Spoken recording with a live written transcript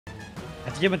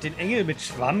jemand den Engel mit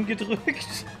Schwamm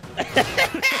gedrückt?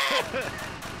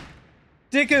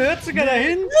 Der gehört sogar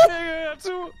dahin? Der gehört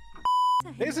zu.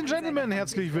 Ladies and Gentlemen,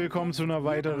 herzlich willkommen zu einer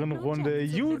weiteren Runde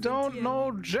You Don't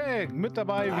Know Jack. Mit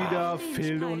dabei wieder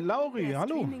Phil und Lauri.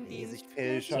 Hallo. Die sich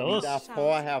Phil schon wieder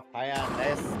vorher feiern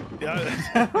lässt. Ja.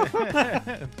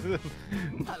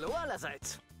 Hallo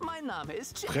allerseits. Mein Name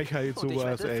ist Jack. Frechheit und ich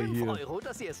sowas, wette ey, 5 hier. Euro,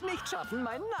 dass Sie es nicht schaffen,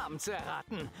 meinen Namen zu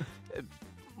erraten.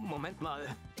 Moment mal.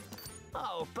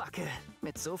 Au, Backe.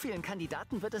 Mit so vielen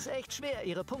Kandidaten wird es echt schwer,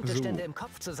 Ihre Punktestände im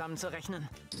Kopf zusammenzurechnen.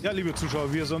 Ja, liebe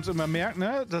Zuschauer, wie ihr sonst immer merkt,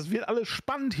 ne, das wird alles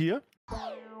spannend hier.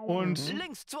 Und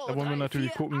Links 2, da wollen wir 3,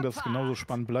 natürlich 4, gucken, dass es Abfahrt. genauso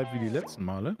spannend bleibt wie die letzten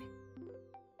Male.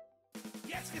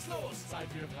 Jetzt geht's los. Zeit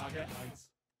für Frage 1.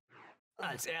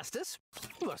 Als erstes,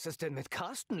 was ist denn mit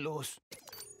Carsten los?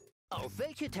 Auf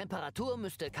welche Temperatur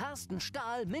müsste Carsten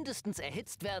Stahl mindestens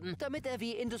erhitzt werden, damit er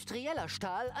wie industrieller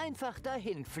Stahl einfach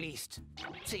dahin fließt?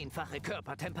 10-fache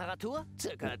Körpertemperatur,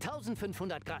 ca.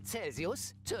 1500 Grad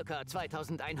Celsius, ca.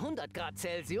 2100 Grad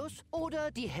Celsius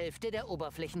oder die Hälfte der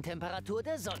Oberflächentemperatur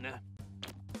der Sonne?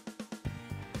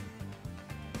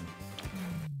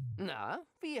 Na,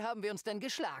 wie haben wir uns denn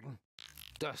geschlagen?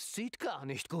 Das sieht gar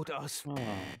nicht gut aus.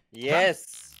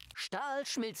 Yes. Stahl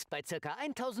schmilzt bei ca.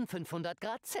 1500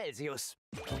 Grad Celsius.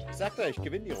 Ich sagte, ich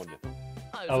gewinne die Runde.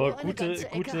 Also Aber eine ganze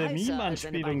Ecke gute heißer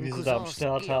Meme-Anspielung, als die seine sie da am beiden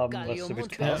Start Cousins haben, was Gallium du mit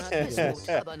und Carsten Leonhard Bismuth,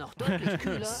 aber noch deutlich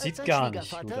kühler als Sieht sein gar nicht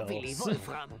Schwiegervater gut Willi aus.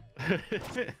 Wolfram.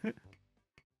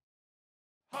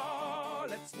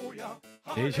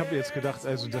 Nee, ich habe jetzt gedacht,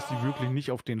 also, dass die wirklich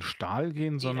nicht auf den Stahl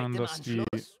gehen, sondern Direkt dass im die...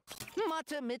 Anschluss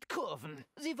Mathe mit Kurven.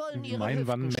 Sie wollen Die ihre meinen,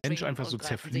 wann ein Hüften Mensch schwingen einfach so und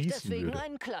greifen sich zerfließen deswegen würde.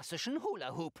 einen klassischen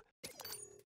Hula-Hoop.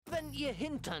 Wenn ihr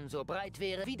Hintern so breit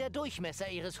wäre wie der Durchmesser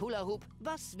ihres Hula-Hoop,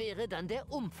 was wäre dann der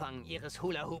Umfang ihres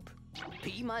Hula-Hoop?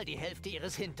 Pi mal die Hälfte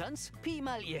ihres Hinterns, Pi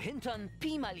mal ihr Hintern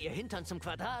zum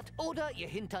Quadrat oder ihr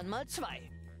Hintern mal 2.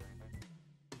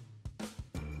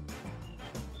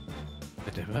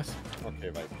 Bitte was?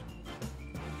 Okay, weiß ich.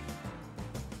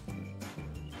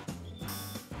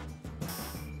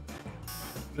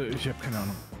 Ich habe keine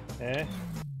Ahnung. Hä?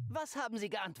 Was haben Sie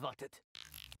geantwortet?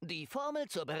 Die Formel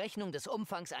zur Berechnung des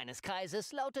Umfangs eines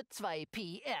Kreises lautet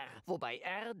 2πr, wobei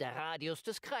r der Radius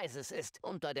des Kreises ist.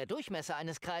 Und da der Durchmesser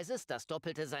eines Kreises das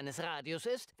Doppelte seines Radius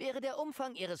ist, wäre der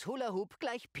Umfang Ihres Hula-Hoop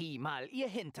gleich Pi mal Ihr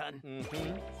Hintern.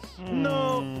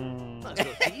 No! Also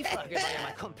die Frage war ja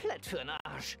mal komplett für'n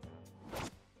Arsch.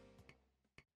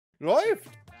 Läuft.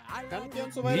 Kann wir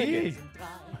uns so weitergehen?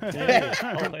 Nee,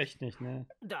 auch echt nicht, ne?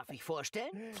 Darf ich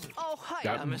vorstellen? Auch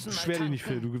Heiler Ja, müssen mal schwer dich nicht,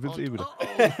 Phil, tanken. du gewinnst Und eh wieder. Oh,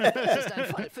 das ist ein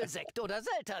Fall für Sekt oder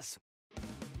Selters.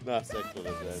 Na, Sekt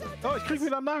oder selber. Oh, ich krieg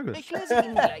wieder einen Nagel. Ich lese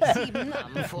Ihnen gleich 7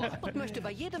 Namen vor und möchte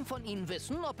bei jedem von Ihnen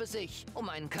wissen, ob es sich um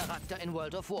einen Charakter in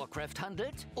World of Warcraft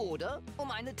handelt oder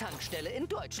um eine Tankstelle in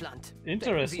Deutschland. Denken Sie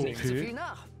Interesting. nicht zu Okay. viel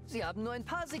nach. Sie haben nur ein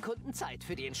paar Sekunden Zeit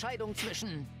für die Entscheidung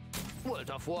zwischen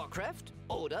World of Warcraft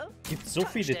oder Gibt es so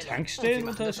viele Tankstellen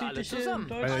Und Sie machen das alle unterschiedliche zusammen. in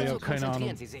Deutschland? Ja, Also keine konzentrieren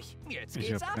Ahnung. Sie sich. Jetzt Ich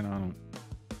geht's habe ab. keine Ahnung.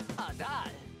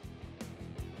 Adal.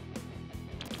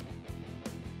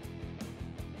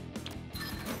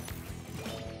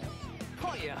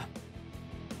 Heuer.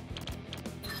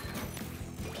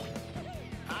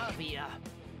 Avia.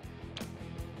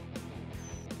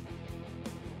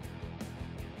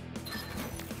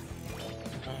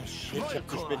 Ah, shit, ich hab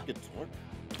zu spät gedrückt.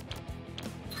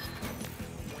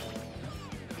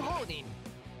 Ronin.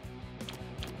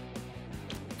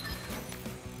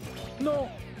 No!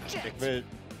 Jack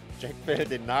will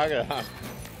den Nagel haben.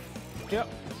 Ja.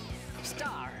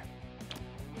 Star.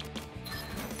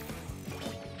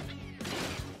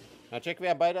 Na, Jack,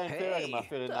 wir haben beide einen Fehler gemacht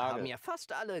für den da haben Nagel. ja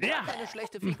fast alle gar keine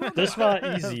schlechte Figur. Das war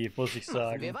easy, muss ich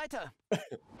Machen wir sagen. weiter.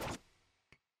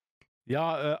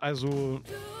 Ja, also,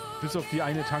 bis auf die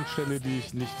eine Tankstelle, die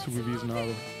ich nicht zugewiesen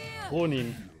habe.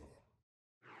 Ronin.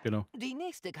 Genau. Die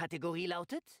nächste Kategorie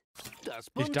lautet das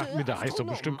Ich bunte dachte mir, da heißt doch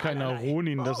bestimmt keiner Astronomenmalerei.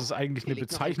 Ronin, das ist eigentlich hier eine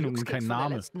liegt noch ein Bezeichnung und Glückskeks kein von der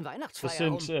Name. letzten Das Weihnachtsfeier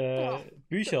sind rum.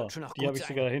 Bücher, wird schon noch die gut habe ich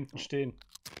sein. sogar hinten stehen.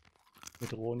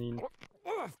 Mit Ronin.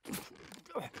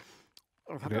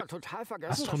 Ich hab ja total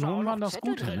vergessen, Astronomen waren dass das da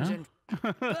auch noch Gute, Zettel drin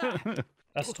ne? sind.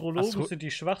 Astrologen sind die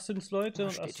Schwachsinnsleute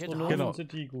und Steht hier Astronomen drauf. Genau.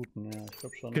 sind die Guten. Ja, ich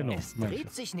glaube schon. Genau. Es meine ich.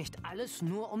 dreht sich nicht alles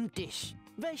nur um dich.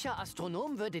 Welcher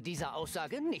Astronom würde dieser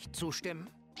Aussage nicht zustimmen?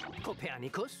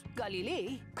 Kopernikus,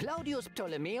 Galilei, Claudius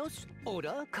Ptolemäus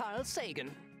oder Carl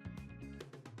Sagan?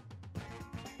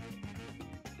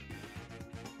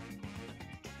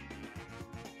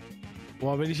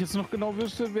 Boah, wenn ich jetzt noch genau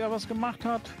wüsste, wer was gemacht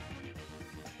hat.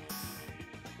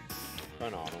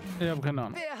 Keine Ahnung. Ich habe keine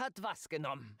Ahnung. Wer hat was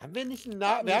genommen? Haben wir nicht einen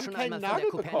Haben Nagel? Wir haben schon keinen einmal von der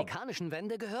Nagel bekommen. kopernikanischen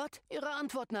Wende gehört? Ihrer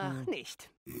Antwort nach nicht.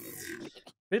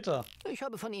 Bitter. Ich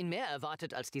habe von Ihnen mehr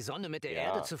erwartet, als die Sonne mit der Ja.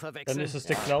 Erde zu verwechseln. Dann ist es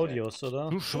der Claudius, oder?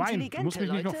 Du Schwein, du musst mich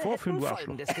nicht noch vorführen, du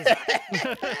Arschloch.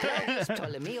 Claudius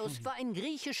Ptolemäus war ein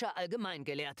griechischer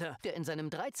Allgemeingelehrter, der in seinem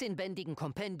 13-bändigen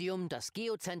Kompendium das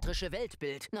geozentrische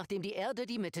Weltbild, nachdem die Erde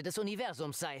die Mitte des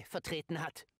Universums sei, vertreten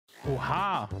hat.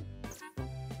 Oha.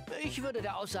 Ich würde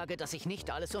der Aussage, dass sich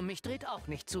nicht alles um mich dreht, auch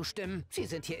nicht zustimmen. Sie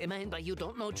sind hier immerhin bei You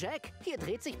Don't Know Jack. Hier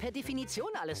dreht sich per Definition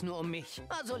alles nur um mich.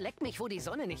 Also leck mich, wo die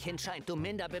Sonne nicht hinscheint, du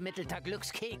minder bemittelter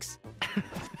Glückskeks.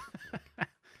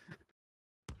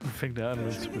 Fängt er an,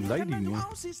 uns zu beleidigen. Ne?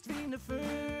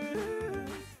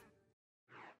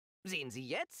 Sehen Sie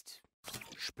jetzt?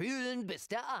 Spülen, bis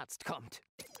der Arzt kommt.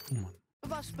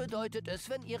 Was bedeutet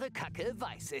es, wenn Ihre Kacke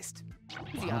weiß ist?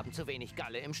 Sie haben zu wenig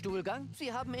Galle im Stuhlgang,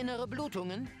 Sie haben innere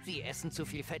Blutungen, Sie essen zu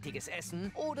viel fettiges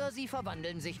Essen oder Sie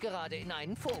verwandeln sich gerade in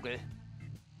einen Vogel.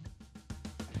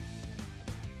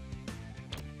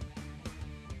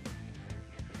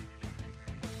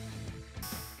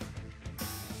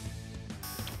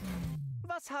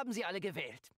 Was haben Sie alle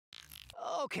gewählt?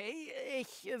 Okay,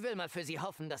 ich will mal für Sie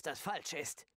hoffen, dass das falsch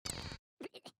ist.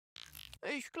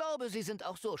 Ich glaube, Sie sind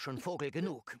auch so schon Vogel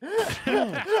genug.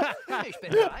 Ich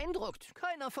bin beeindruckt.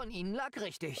 Keiner von Ihnen lag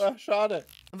richtig. Ach, schade.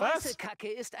 Weiße Kacke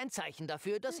ist ein Zeichen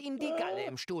dafür, dass Ihnen die Galle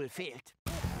im Stuhl fehlt.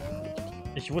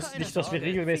 Ich wusste Keine nicht, dass wir Sorge,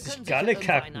 regelmäßig Sie können Galle sich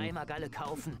irgendwo einen kacken. Eimer Galle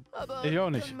kaufen. Aber Ich auch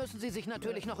nicht. dann müssen Sie sich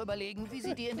natürlich noch überlegen, wie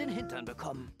Sie die in den Hintern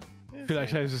bekommen.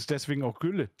 Vielleicht heißt es deswegen auch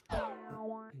Gülle.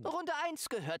 Runde 1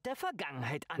 gehört der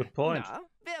Vergangenheit an. Good point. Na,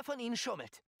 wer von Ihnen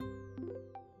schummelt?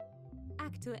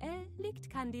 Aktuell liegt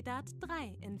Kandidat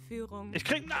 3 in Führung. Ich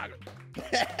krieg einen Nagel.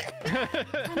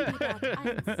 Kandidat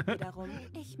 1 wiederum.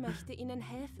 Ich möchte Ihnen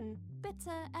helfen.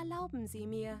 Bitte erlauben Sie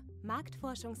mir.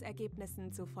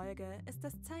 Marktforschungsergebnissen zufolge ist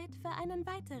es Zeit für einen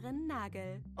weiteren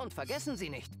Nagel. Und vergessen Sie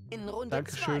nicht, in Runde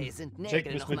Dankeschön. 2 sind Jack,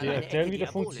 Nägel müssen noch wir mal dir eine erklären, Ecke wie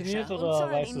das funktioniert, diabolischer oder und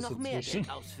zahlen weißt Ihnen du es noch mehr inzwischen?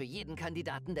 Geld aus für jeden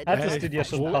Kandidaten, der Hattest Hey, du dir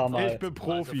schon ein paar Mal. Ich bin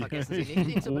Profi. Also vergessen Sie Ich nicht, bin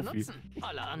ihn zu Profi. benutzen.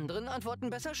 Alle anderen antworten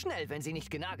besser schnell, wenn sie nicht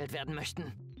genagelt werden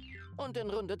möchten. Und in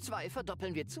Runde 2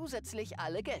 verdoppeln wir zusätzlich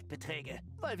alle Geldbeträge,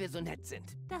 weil wir so nett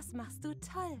sind. Das machst du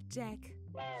toll, Jack.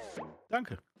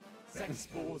 Danke. 6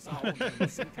 Posaunen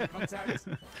sind kein Konzert.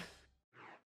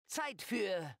 Zeit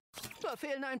für... Da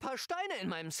fehlen ein paar Steine in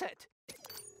meinem Set.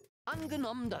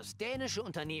 Angenommen, das dänische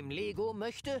Unternehmen Lego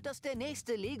möchte, dass der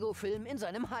nächste Lego-Film in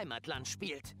seinem Heimatland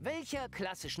spielt. Welcher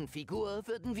klassischen Figur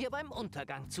würden wir beim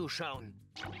Untergang zuschauen?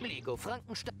 Lego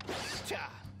Frankenstein? Tja,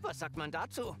 was sagt man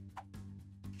dazu?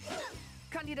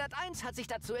 Kandidat 1 hat sich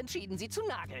dazu entschieden, sie zu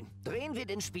nageln. Drehen wir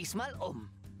den Spieß mal um.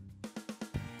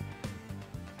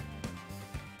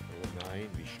 Oh nein,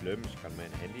 wie schlimm. Ich kann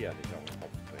mein Handy ja nicht auf den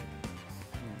Kopf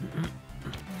drehen.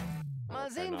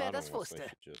 Mal sehen, Keine wer Ahnung, das was wusste.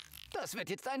 richtig ist. Das wird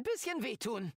jetzt ein bisschen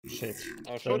wehtun. Shit.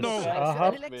 Ah, Das- schon no. Zeit für Aha.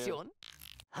 eine Lektion.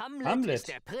 Hamlet, Hamlet. ist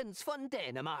der Prinz von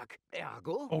Dänemark.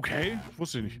 Ergo, Okay,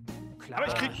 wusste ich nicht. klar, Aber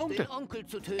ich krieg Punkte. den Onkel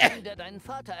zu töten, der deinen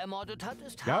Vater ermordet hat,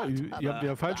 ist Ja, hart. ihr habt aber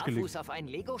ja falsch barfuß gelegt. auf einen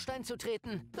Legostein zu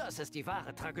treten, das ist die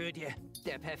wahre Tragödie.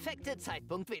 Der perfekte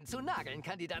Zeitpunkt, wen zu nageln,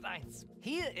 Kandidat 1.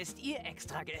 Hier ist Ihr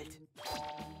Extrageld.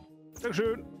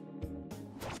 Dankeschön.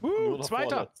 Nur noch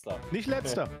Zweiter. Vorletzter. Nicht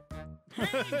letzter.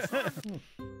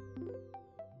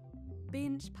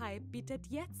 Binge Pipe bietet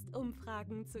jetzt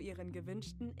Umfragen zu Ihren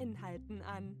gewünschten Inhalten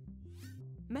an.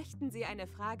 Möchten Sie eine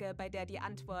Frage, bei der die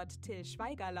Antwort Till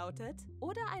Schweiger lautet,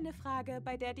 oder eine Frage,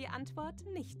 bei der die Antwort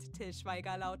nicht Till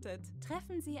Schweiger lautet?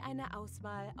 Treffen Sie eine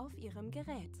Auswahl auf Ihrem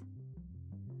Gerät.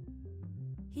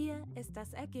 Hier ist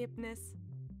das Ergebnis.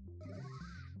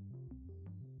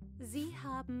 Sie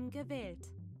haben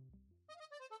gewählt.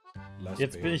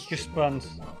 Jetzt bin ich gespannt.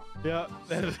 Ja,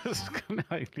 das kann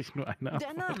eigentlich nur einer.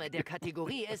 Der Name der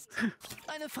Kategorie ist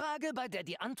eine Frage, bei der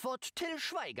die Antwort Till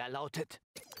Schweiger lautet.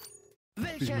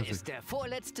 Welcher muss ich- ist der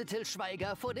vorletzte Till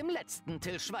Schweiger vor dem letzten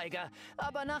Till Schweiger,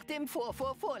 aber nach dem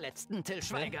vorletzten Till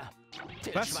Schweiger?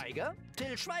 Till Was? Schweiger,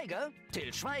 Till Schweiger,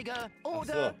 Till Schweiger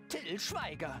oder Till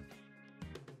Schweiger?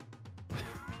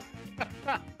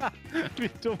 Wie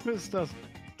dumm ist das?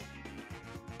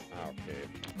 Ah, okay.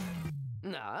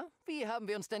 Na, wie haben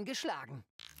wir uns denn geschlagen?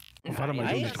 Oh, warte mal, ich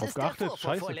hab Nein, nicht es drauf ist der geachtet.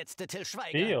 Scheiße. vorletzte Till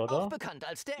Schweiger, B, oder? auch bekannt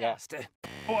als der Ja. Erste.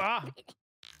 Oha.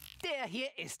 Der hier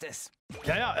ist es.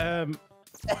 Ja, ja,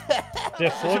 Der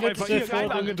ich hab einfach vorletzte hier rein vor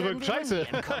dem... angedrückt. Scheiße.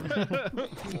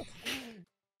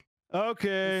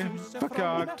 Okay,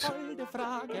 verkackt.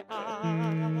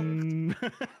 Mm.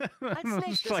 Als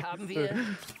nächstes Scheiße. haben wir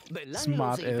belanglose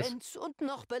Smart ass. Events und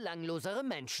noch belanglosere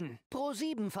Menschen.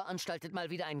 Pro7 veranstaltet mal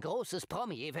wieder ein großes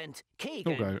Promi-Event.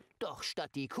 Kegeln. Oh, geil. Doch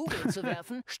statt die Kugel zu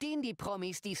werfen, stehen die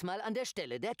Promis diesmal an der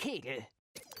Stelle der Kegel.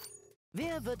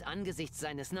 Wer wird angesichts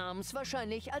seines Namens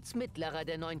wahrscheinlich als mittlerer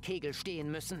der 9 Kegel stehen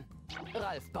müssen?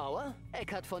 Ralf Bauer,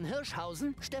 Eckhard von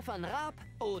Hirschhausen, Stefan Raab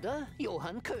oder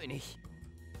Johann König?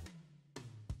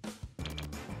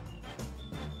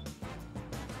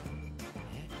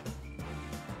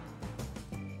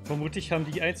 Vermutlich haben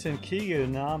die einzelnen Kegel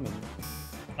Namen.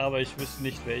 Aber ich wüsste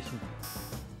nicht welchen.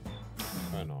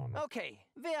 Keine Ahnung. Okay,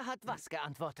 wer hat was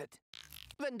geantwortet?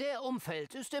 Wenn der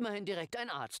umfällt, ist immerhin direkt ein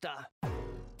Arzt da.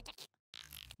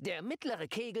 Der mittlere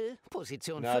Kegel,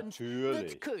 Position 5,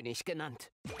 Natürlich. wird König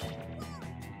genannt.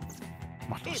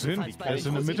 Macht doch Sinn. Ebenfalls bei Er ist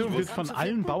in der den Mitte und wird ProSieben von allen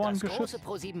anzufinden, Bauern das große geschützt.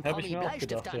 ProSieben Hab ich Promi mir auch Bleistift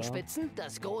gedacht, ja. anspitzen,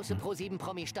 das große ProSieben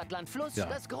Promi Stadtland Fluss, Ja.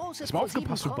 das große Hast mal ProSieben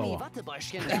aufgepasst, du Promi Bauer.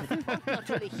 Wattebäuschen werfen und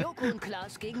natürlich Joko und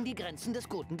Klaas gegen die Grenzen des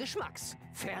guten Geschmacks.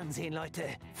 Fernsehen, Leute,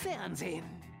 Fernsehen.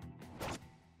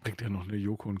 Bringt er noch eine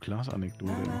Joko und Klaas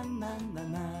Anekdote?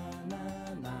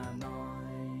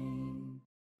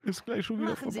 Ist gleich schon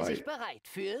wieder Machen Sie vorbei. sich bereit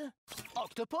für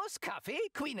Oktopus, Kaffee,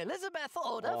 Queen Elizabeth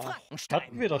oder Frankenstein.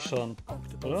 Hatten wir doch schon,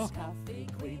 oder? Aber die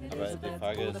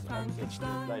Frage ist,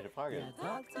 die gleiche Frage.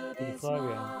 Gute Frage,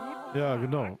 ja. Ja,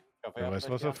 genau. Wer weiß,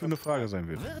 was das für eine Frage sein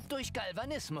wird. Wird durch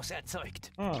Galvanismus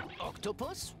erzeugt. Ah,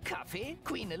 Oktopus, Kaffee,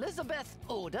 Queen Elizabeth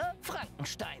oder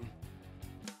Frankenstein.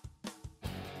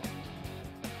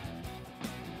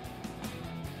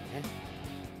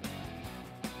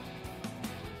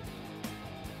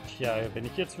 tja, wenn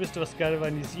ich jetzt wüsste, was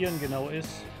Galvanisieren genau ist.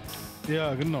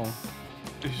 Ja, genau.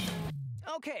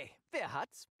 Okay, wer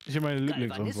hat's? Ich habe meine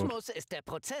Lieblingsantwort. Galvanismus ist der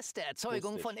Prozess der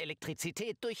Erzeugung Lustig. von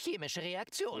Elektrizität durch chemische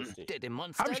Reaktionen, Lustig. der dem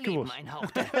Monster Hab ich Leben gewusst.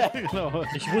 einhauchte. Genau.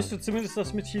 Ich wusste zumindest,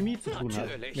 was mit Chemie zu tun hat.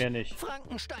 Natürlich. Mehr nicht.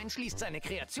 Frankenstein schließt seine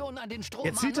Kreation an den Strom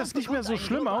Jetzt an sieht das und nicht mehr so bekommt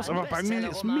schlimm einen aus, aber bei mir ist ein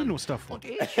Bestsellerroman. Minus davor. Und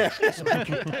ich schließe mein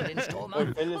Kind an den Strom an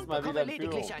Und Phil ist und mal bekomme wieder in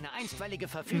lediglich Führung. eine einstweilige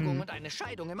Verfügung und eine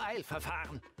Scheidung im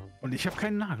Eilverfahren. Und ich habe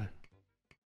keinen Nagel.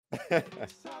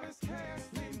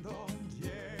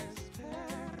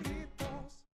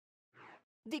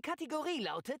 Die Kategorie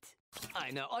lautet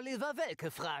eine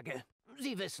Oliver-Welke-Frage.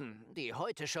 Sie wissen, die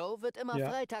Heute-Show wird immer Ja.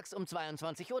 freitags um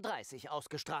 22:30 Uhr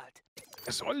ausgestrahlt.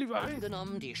 Ist Oliver.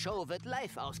 Angenommen, die Show wird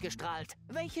live ausgestrahlt.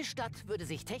 Welche Stadt würde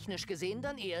sich technisch gesehen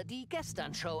dann eher die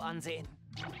Gestern-Show ansehen?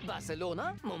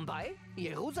 Barcelona, Mumbai,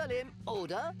 Jerusalem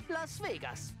oder Las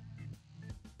Vegas?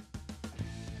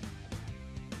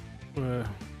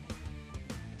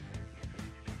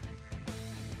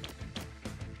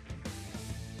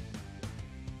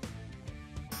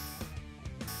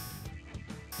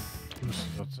 Müsste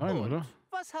das sein, Und oder?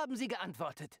 was haben Sie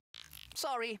geantwortet?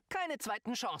 Sorry, keine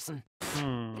zweiten Chancen.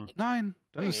 Nein,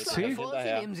 dann ist Ich schlage C. vor, Sie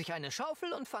Hinterher. nehmen sich eine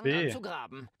Schaufel und fangen B. an zu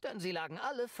graben, denn Sie lagen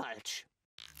alle falsch.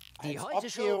 Die Als ob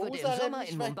Heute-Show wird im Jerusalem Sommer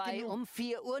nicht in weit Mumbai genug- um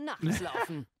 4 Uhr nachts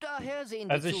laufen. Daher sehen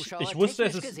die Also Zuschauer ich wusste,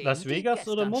 es technisch ist gesehen Las die Vegas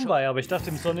oder Gestern-Show. Mumbai, aber ich dachte,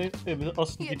 im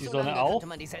Osten geht die Sonne Hierzulande auf. könnte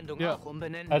man die Sendung Ja. auch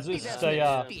umbenennen. Also Wie ist es wär's da mit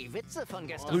ja Die Witze von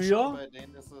gestern. früher. Bei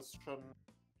denen ist es schon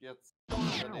jetzt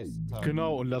der nächste Tag.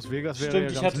 Genau, und Las Vegas wäre Stimmt, ja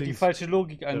ich ganz hatte die links. falsche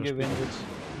Logik stimmt. angewendet.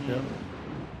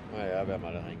 Ja. Naja, wir haben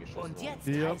alle reingeschossen. Und jetzt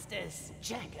Ja. heißt es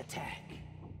Jack Attack.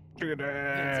 Wenn Sie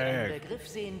einen Begriff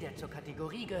sehen, der zur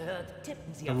Kategorie gehört,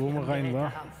 tippen Sie Da, auf wo Ihrem wir rein Gerät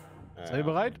war. darauf. Seid ihr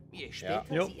bereit? Je später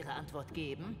Jo. Sie Ihre Antwort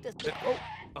geben, desto...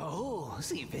 Oh,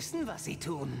 Sie wissen, was Sie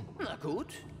tun. Na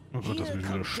gut. Oh Gott, das Hier wird wieder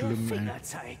kommt schlimm, der ey.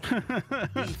 Fingerzeig.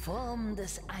 Die Form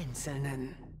des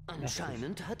Einzelnen.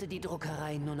 Anscheinend hatte die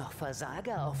Druckerei nur noch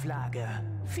Versager auf Lager.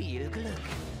 Viel Glück.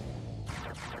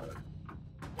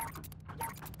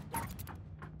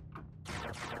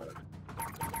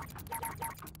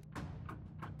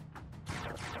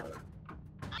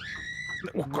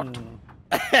 Oh Gott.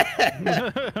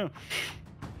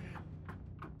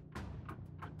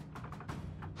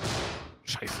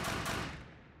 Scheiße.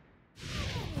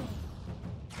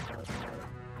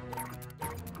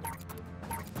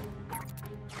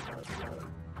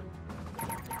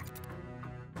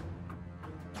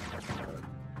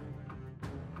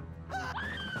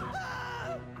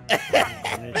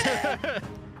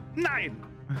 Nein!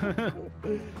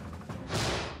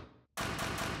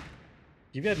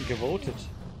 Die werden gewotet.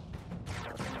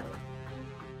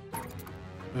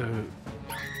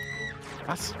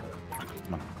 Was?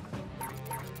 Mann.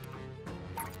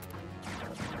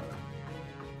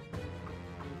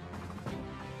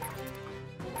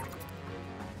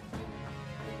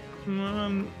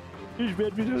 Mann, ich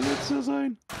werde wieder Letzter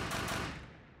sein.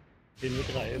 Den nur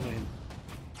 3 immerhin.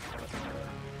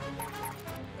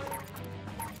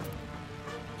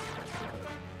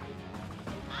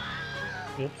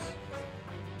 Jetzt.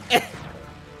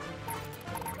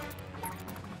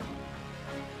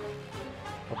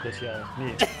 Ob das hier auch?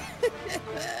 Nee.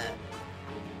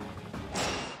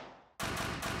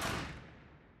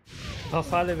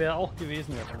 Verfalle wäre auch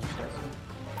gewesen. Ja,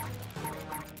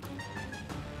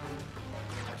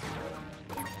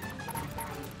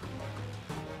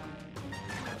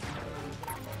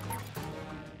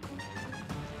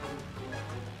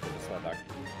 Das war dank.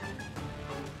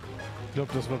 Ich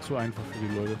glaube, das war zu einfach für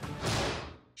die Leute.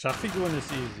 Schachfiguren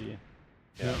ist easy.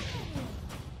 Ja.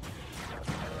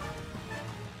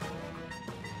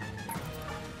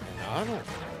 Keine Ahnung.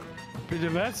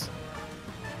 Bitte was?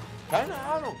 Keine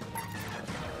Ahnung.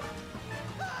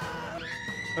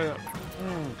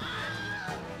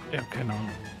 Ja, keine Ahnung.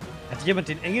 Hat jemand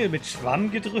den Engel mit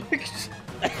Schwamm gedrückt?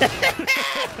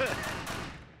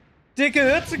 Der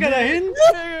gehört sogar dahin?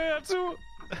 Hör zu!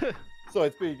 So,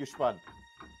 jetzt bin ich gespannt.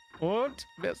 Und?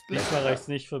 Wer ist Diesmal reicht's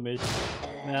nicht für mich.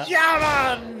 Ja.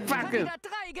 Ja, Mann! Fuck it! Kandidat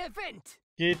 3 gewinnt.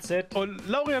 GZ. Und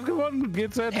Lauri hat gewonnen.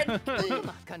 GZ.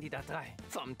 Macht Kandidat 3.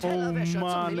 Vom Tellerwäscher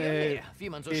Mann, zum Millionär, ey. wie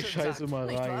man so Ich schön scheiß sagt. immer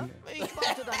Nicht wahr? rein. Ich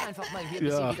warte dann einfach mal hier, bis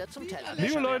Ja. sie wieder zum Tellerwäscher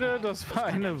Liebe Leute, werden. das war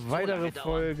eine weitere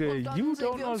Folge Und dann You sehen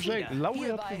Don't wir Know uns Jack. wieder. Lauri hat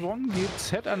Hierbei. gewonnen.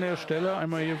 GZ an der Stelle.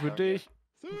 Einmal hier für dich.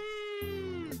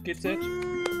 GZ.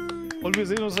 Und wir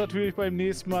sehen uns natürlich beim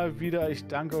nächsten Mal wieder. Ich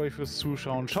danke euch fürs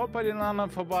Zuschauen. Schaut bei den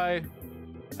anderen vorbei.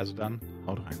 Also dann,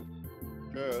 haut rein.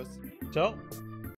 Tschüss. Ciao.